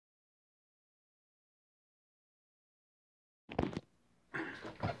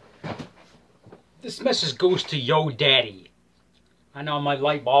This message goes to Yo Daddy. I know my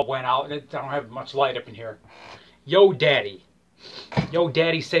light bulb went out. I don't have much light up in here. Yo Daddy. Yo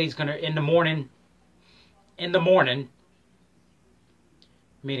Daddy said he's gonna in the morning,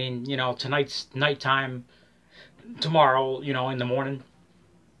 meaning, you know, tonight's nighttime, tomorrow, you know, in the morning.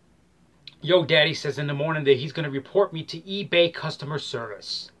 Yo Daddy says in the morning that he's gonna report me to eBay customer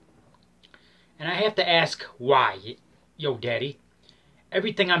service. And I have to ask why, Yo Daddy.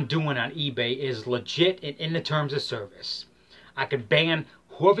 Everything I'm doing on eBay is legit and in the terms of service. I could ban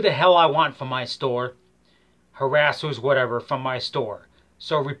whoever the hell I want from my store, harassers, whatever, from my store.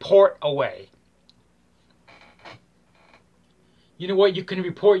 So report away. You know what you can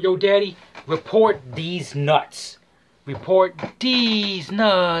report, Yo Daddy? Report these nuts. Report these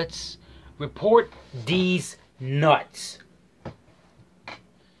nuts. Report these nuts.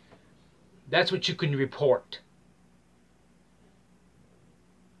 That's what you can report.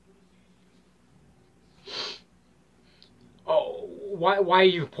 Oh, why are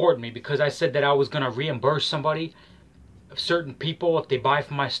you reporting me? Because I said that I was going to reimburse somebody, certain people, if they buy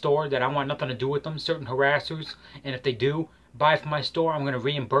from my store, that I want nothing to do with them, certain harassers, and if they do buy from my store, I'm going to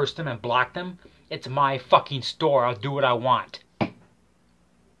reimburse them and block them. It's my fucking store. I'll do what I want. And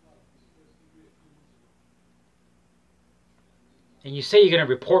you say you're going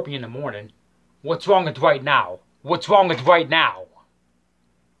to report me in the morning. What's wrong with right now? What's wrong with right now?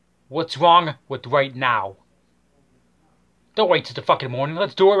 What's wrong with right now? Don't wait till the fucking morning.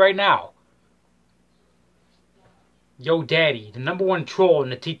 Let's do it right now. Yo Daddy, the #1 troll in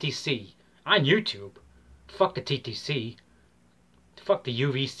the TTC. On YouTube. Fuck the TTC. Fuck the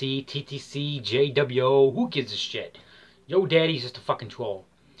UVC, TTC, JWO. Who gives a shit? Yo Daddy's just a fucking troll.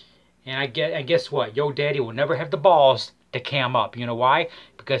 And guess what? Yo Daddy will never have the balls to cam up. You know why?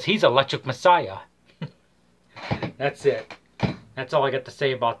 Because he's Electric Messiah. That's it. That's all I got to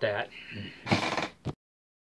say about that.